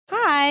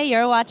Hi,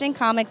 you're watching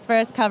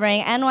ComicsVerse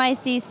covering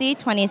NYCC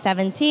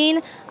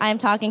 2017. I'm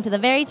talking to the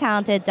very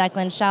talented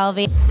Declan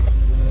Shalvey.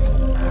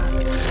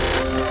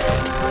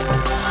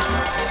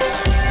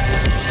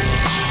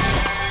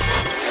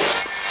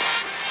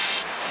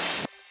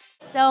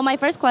 So my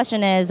first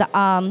question is,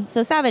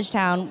 so Savage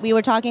Town, we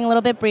were talking a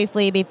little bit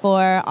briefly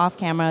before off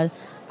camera.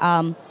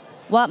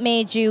 What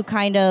made you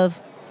kind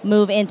of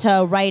move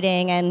into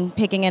writing and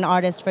picking an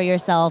artist for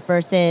yourself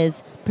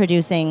versus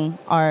producing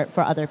art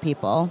for other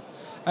people?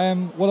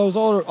 Well, I was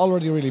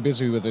already really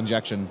busy with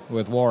Injection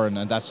with Warren,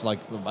 and that's like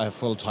a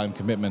full-time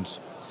commitment.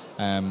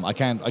 I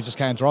just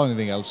can't draw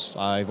anything else.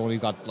 I've only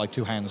got like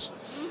two hands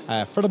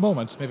for the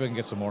moment. Maybe I can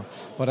get some more.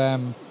 But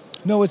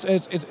no, it's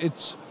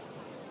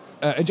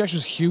Injection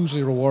is a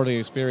hugely rewarding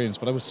experience.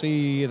 But I would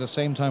see at the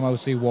same time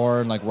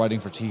Warren like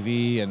writing for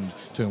TV and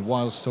doing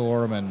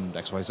Wildstorm and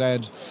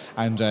XYZ,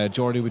 and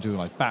Jordy would do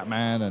like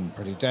Batman and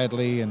Pretty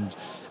Deadly, and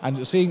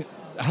seeing.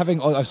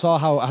 I saw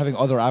how having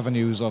other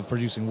avenues of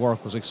producing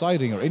work was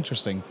exciting or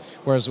interesting,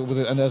 whereas with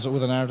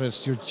an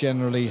artist, you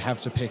generally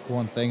have to pick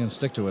one thing and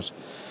stick to it.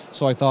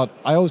 So I thought,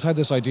 I always had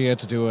this idea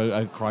to do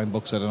a crime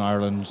book set in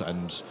Ireland,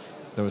 and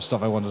there was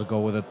stuff I wanted to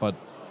go with it, but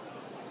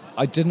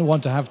I didn't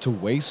want to have to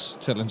wait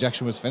till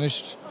Injection was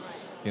finished.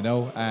 You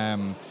know,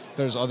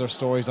 there's other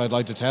stories I'd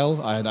like to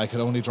tell, and I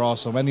could only draw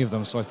so many of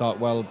them. So I thought,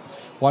 well,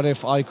 what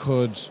if I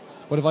could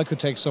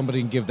take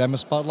somebody and give them a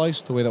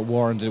spotlight the way that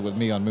Warren did with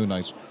me on Moon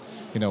Knight?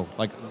 You know,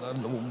 like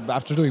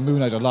after doing Moon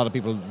Knight, a lot of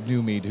people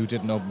knew me who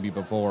didn't know me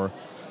before.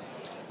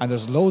 And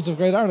there's loads of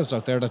great artists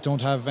out there that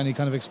don't have any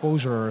kind of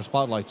exposure or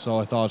spotlight. So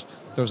I thought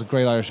there was a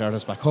great Irish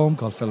artist back home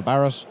called Phil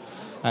Barrett.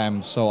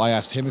 So I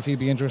asked him if he'd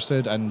be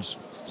interested. And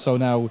so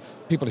now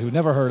people who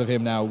never heard of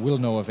him now will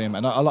know of him.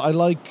 And I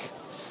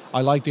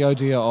like the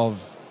idea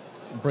of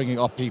bringing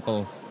up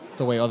people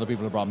the way other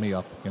people have brought me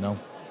up, you know.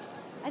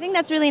 I think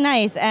that's really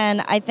nice, and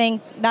I think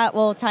that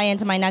will tie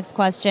into my next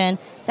question.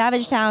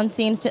 Savage Town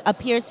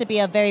appears to be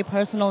a very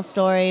personal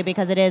story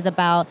because it is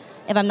about,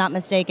 if I'm not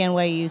mistaken,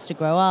 where you used to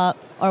grow up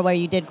or where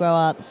you did grow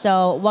up.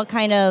 So what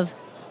kind of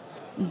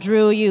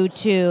drew you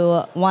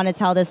to want to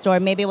tell this story?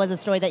 Maybe it was a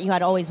story that you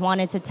had always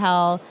wanted to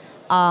tell.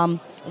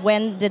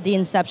 When did the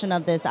inception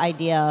of this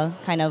idea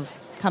kind of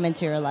come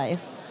into your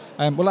life?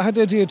 Well, I had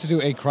the idea to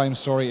do a crime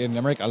story in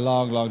Limerick a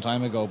long, long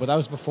time ago, but that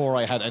was before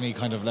I had any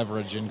kind of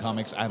leverage in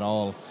comics at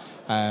all.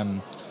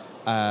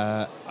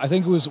 I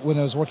think it was when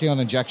I was working on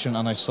Injection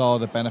and I saw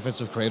the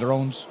benefits of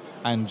creator-owned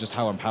and just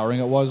how empowering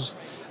it was.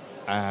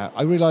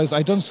 I realized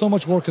I'd done so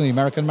much work in the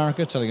American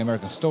market, telling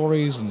American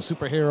stories and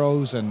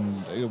superheroes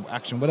and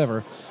action,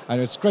 whatever, and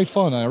it's great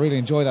fun and I really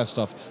enjoy that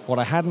stuff. What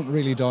I hadn't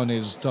really done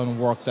is done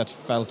work that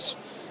felt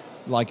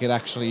like it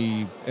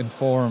actually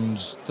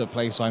informed the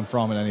place I'm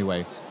from in any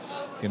way.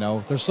 You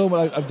know, there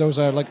was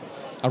a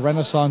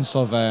renaissance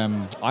of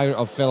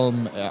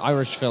film,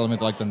 Irish film in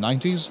like the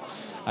 90s.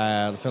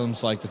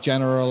 Films like The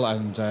General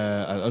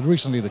and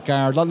recently The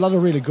Guard, a lot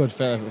of really good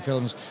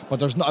films,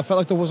 but I felt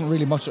like there wasn't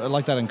really much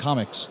like that in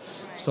comics.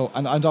 So,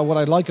 and what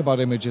I like about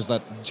Image is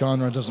that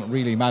genre doesn't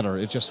really matter.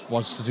 It just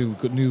wants to do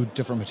good, new,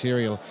 different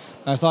material.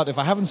 And I thought if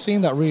I haven't seen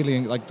that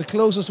really, like the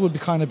closest would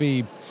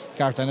be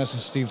Garth Ennis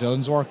and Steve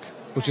Dillon's work,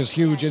 which is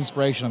huge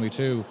inspiration on me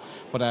too.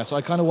 But so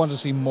I kind of wanted to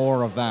see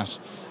more of that.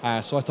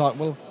 So I thought,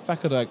 well, if I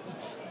could.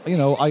 You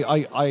know,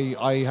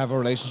 I have a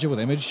relationship with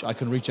Image. I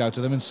can reach out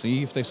to them and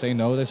see if they say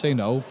no, they say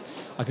no.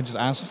 I can just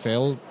ask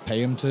Phil,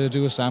 pay him to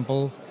do a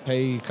sample,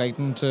 pay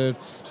Clayton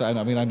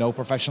I know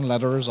professional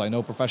letterers, I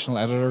know professional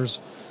editors.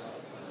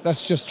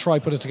 Let's just try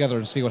put it together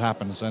and see what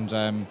happens. And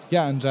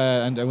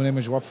and when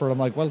Image were up for it, I'm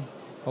like, well,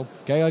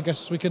 okay, I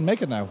guess we can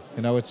make it now.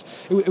 You know, it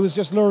was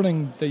just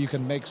learning that you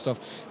can make stuff.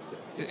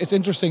 It's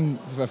interesting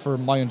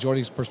from my and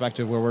Jordy's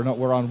perspective where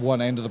we're on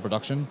one end of the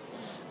production.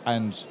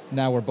 And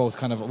now we're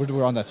both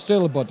we're on that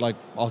still, but like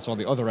also on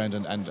the other end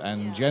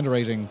and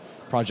generating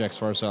projects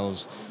for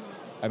ourselves.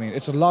 I mean,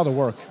 it's a lot of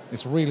work.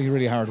 It's really,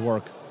 really hard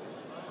work.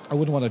 I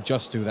wouldn't want to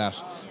just do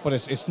that. But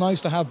it's nice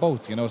to have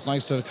both, you know. It's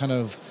nice to kind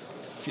of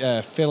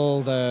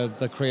fill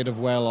the creative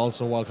well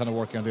also while kind of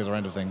working on the other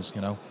end of things,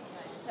 you know.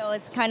 So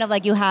it's kind of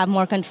like you have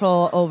more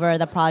control over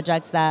the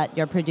projects that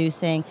you're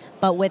producing,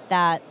 but with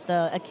that,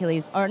 the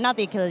Achilles, or not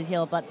the Achilles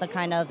heel, but the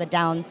kind of the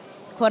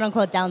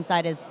quote-unquote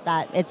downside is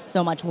that it's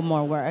so much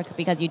more work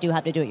because you do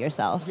have to do it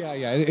yourself. Yeah,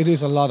 it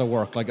is a lot of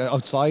work. Like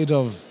outside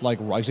of like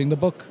writing the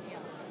book,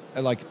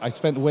 like I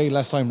spent way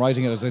less time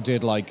writing it as I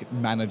did like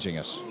managing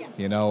it,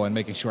 you know, and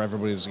making sure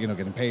everybody's, you know,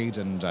 getting paid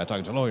and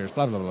talking to lawyers,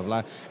 blah, blah, blah,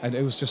 blah. And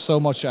it was just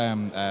so much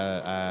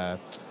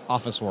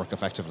office work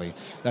effectively,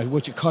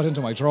 which it cut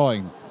into my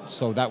drawing.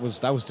 So that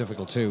was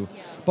difficult too.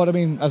 But I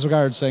mean, as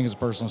regards saying it's a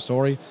personal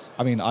story,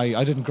 I mean,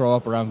 I didn't grow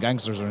up around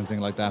gangsters or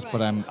anything like that,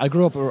 but I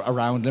grew up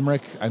around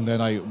Limerick, and then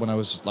when I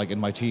was like in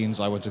my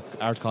teens, I went to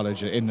art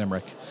college in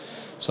Limerick.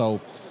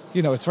 So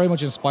it's very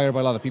much inspired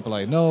by a lot of people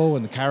I know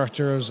and the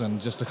characters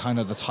and just the kind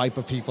of the type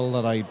of people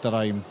that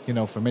I'm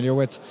familiar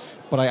with.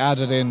 But I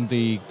added in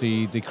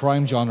the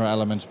crime genre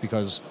element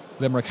because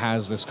Limerick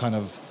has this kind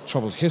of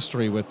troubled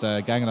history with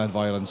gangland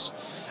violence,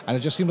 and it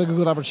just seemed like a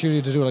good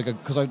opportunity to do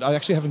because I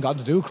actually haven't gotten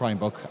to do a crime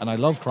book, and I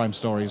love crime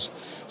stories,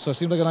 so it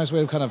seemed like a nice way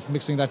of kind of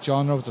mixing that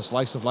genre with the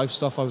slice of life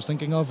stuff I was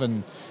thinking of,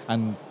 and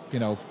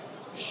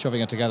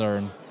shoving it together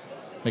and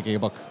making a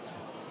book.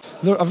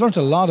 I've learned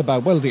a lot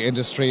about the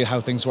industry, how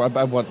things work,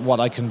 about what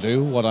I can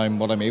do, what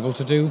I'm able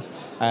to do,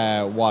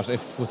 what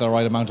if with the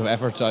right amount of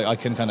effort I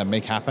can kind of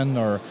make happen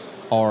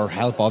or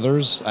help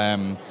others.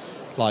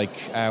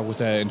 With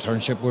the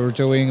internship we were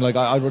doing,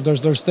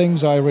 there's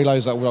things I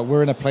realize that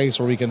we're in a place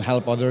where we can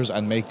help others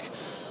and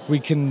we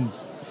can,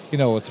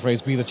 it's the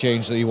phrase, be the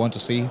change that you want to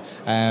see.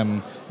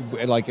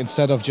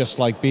 Instead of just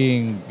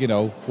being,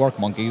 work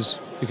monkeys,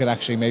 you can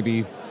actually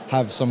maybe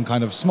have some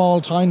kind of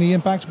small, tiny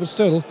impact, but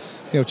still,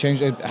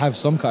 change it, have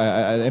some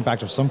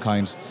impact of some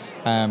kind.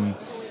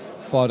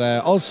 But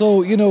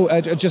also,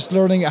 just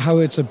learning how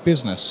it's a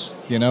business,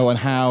 and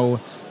how,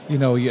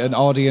 an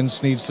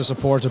audience needs to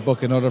support a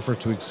book in order for it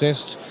to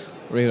exist.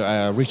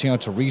 Reaching out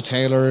to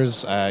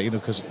retailers,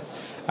 because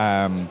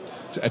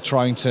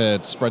trying to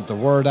spread the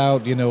word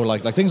out,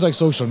 like things like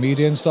social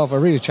media and stuff are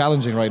really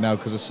challenging right now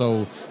because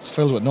it's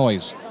filled with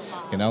noise,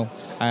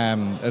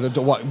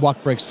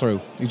 what breaks through,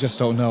 you just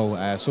don't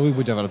know. So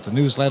we developed a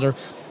newsletter.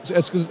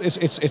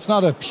 It's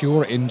not a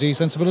pure indie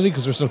sensibility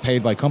because we're still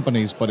paid by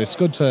companies, but it's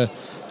good to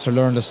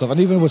learn this stuff. And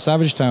even with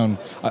Savage Town,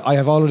 I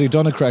have already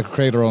done a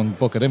creator-owned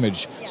book at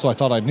Image, so I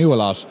thought I knew a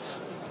lot.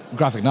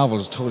 Graphic novel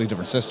is a totally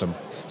different system,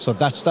 so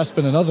that's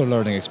been another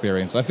learning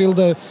experience. I feel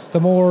the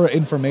more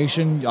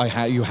information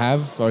you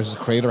have, or as a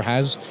creator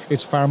has,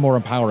 it's far more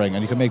empowering,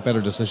 and you can make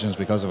better decisions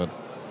because of it.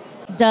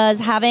 Does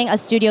having a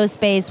studio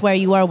space where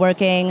you are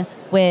working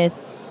with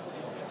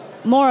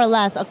more or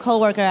less a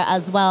coworker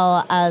as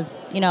well as,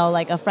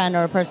 like a friend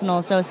or a personal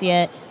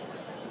associate,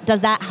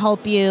 does that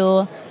help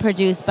you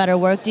produce better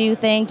work, do you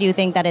think? Do you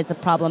think that it's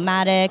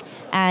problematic?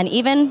 And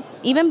even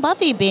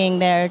Buffy being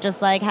there,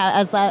 just like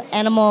as an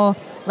animal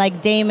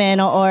like Damon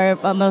or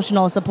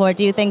emotional support,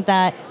 do you think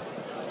that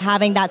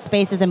having that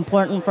space is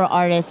important for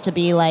artists to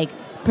be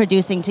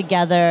producing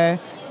together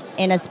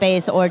in a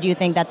space, or do you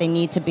think that they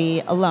need to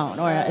be alone,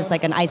 or it's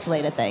an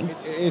isolated thing?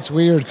 It's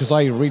weird because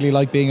I really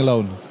like being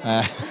alone.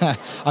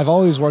 I've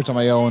always worked on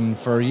my own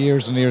for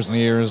years and years and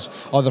years.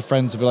 Other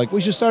friends would be like,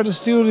 we should start a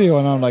studio,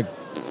 and I'm like,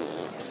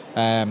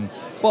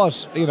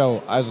 but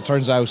as it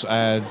turns out,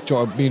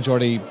 me and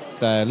Jordy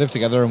live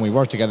together and we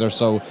work together,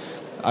 so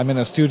I'm in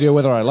a studio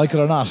whether I like it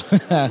or not.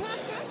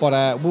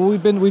 But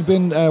we've been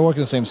working in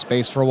the same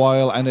space for a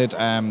while, and we've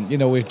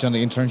done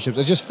the internships.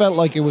 It just felt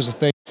like it was a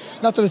thing.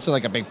 Not that it's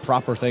a big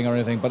proper thing or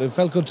anything, but it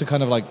felt good to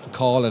kind of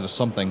call it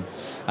something,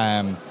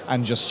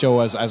 and just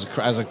show as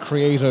a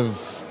creative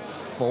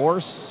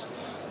force,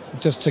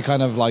 just to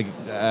kind of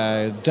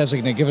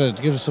designate, give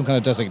it some kind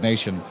of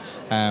designation,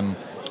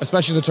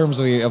 especially in terms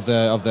of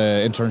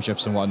the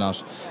internships and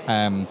whatnot.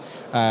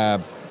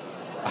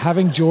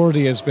 Having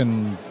Geordie has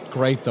been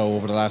great though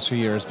over the last few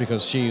years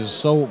because she's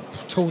so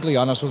totally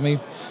honest with me.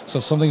 So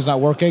if something's not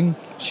working,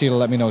 she'll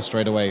let me know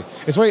straight away.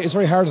 It's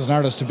very hard as an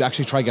artist to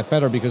actually try to get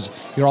better because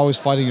you're always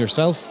fighting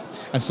yourself,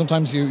 and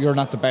sometimes you're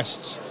not the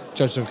best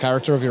judge of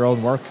character of your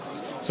own work.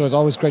 So it's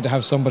always great to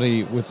have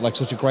somebody with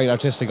such a great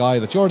artistic eye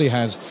that Geordie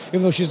has.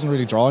 Even though she doesn't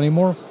really draw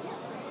anymore,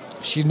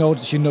 she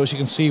knows she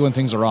can see when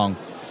things are wrong.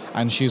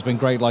 And she's been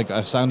great, like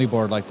a sounding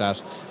board like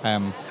that.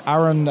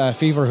 Aaron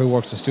Fever, who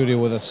works the studio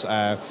with us,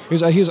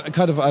 he's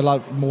kind of a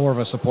lot more of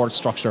a support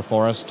structure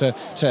for us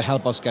to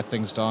help us get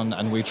things done,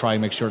 and we try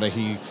and make sure that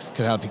he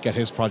can help get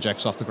his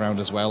projects off the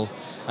ground as well.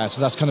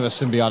 So that's kind of a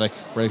symbiotic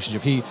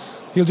relationship.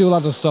 He'll do a lot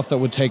of the stuff that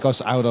would take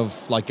us out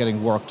of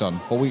getting work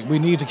done, but we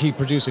need to keep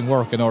producing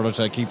work in order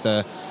to keep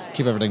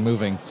everything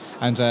moving.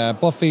 And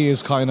Buffy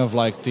is kind of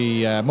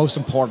the most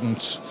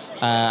important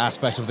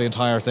aspect of the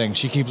entire thing.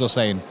 She keeps us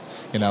sane.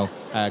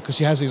 Because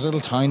she has these little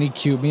tiny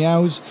cute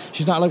meows.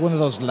 She's not like one of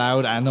those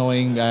loud,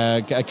 annoying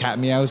cat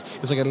meows.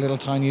 It's like a little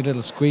tiny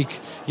little squeak.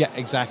 Yeah,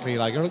 exactly. You're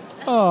like,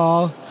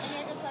 oh.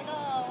 And you're just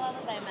oh, what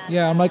was I mad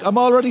Yeah, I'm like, I'm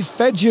already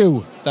fed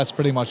you. That's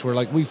pretty much where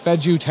we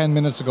fed you 10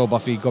 minutes ago,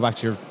 Buffy. Go back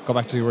to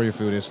where your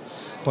food is.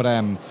 But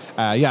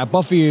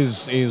Buffy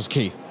is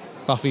key.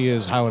 Buffy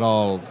is how it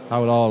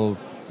all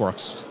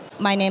works.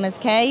 My name is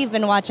Kay. You've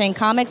been watching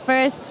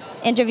ComicsVerse.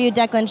 Interviewed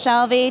Declan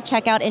Shalvey.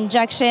 Check out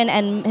Injection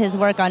and his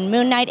work on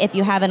Moon Knight if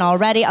you haven't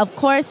already. Of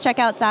course, check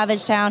out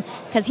Savage Town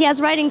because he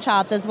has writing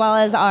chops as well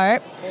as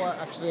art. Oh,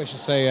 actually, I should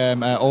say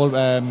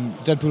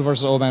Deadpool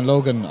vs. Old Man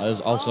Logan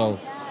is also.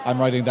 I'm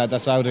writing that.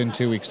 That's out in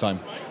 2 weeks' time.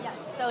 Yes.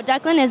 So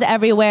Declan is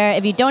everywhere.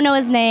 If you don't know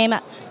his name,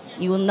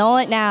 you will know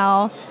it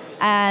now.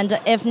 And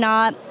if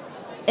not,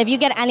 if you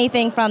get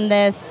anything from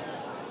this,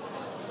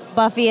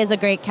 Buffy is a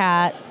great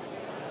cat.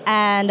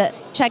 And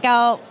check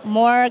out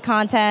more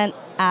content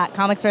at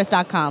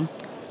comicsverse.com.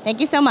 Thank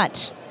you so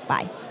much.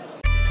 Bye.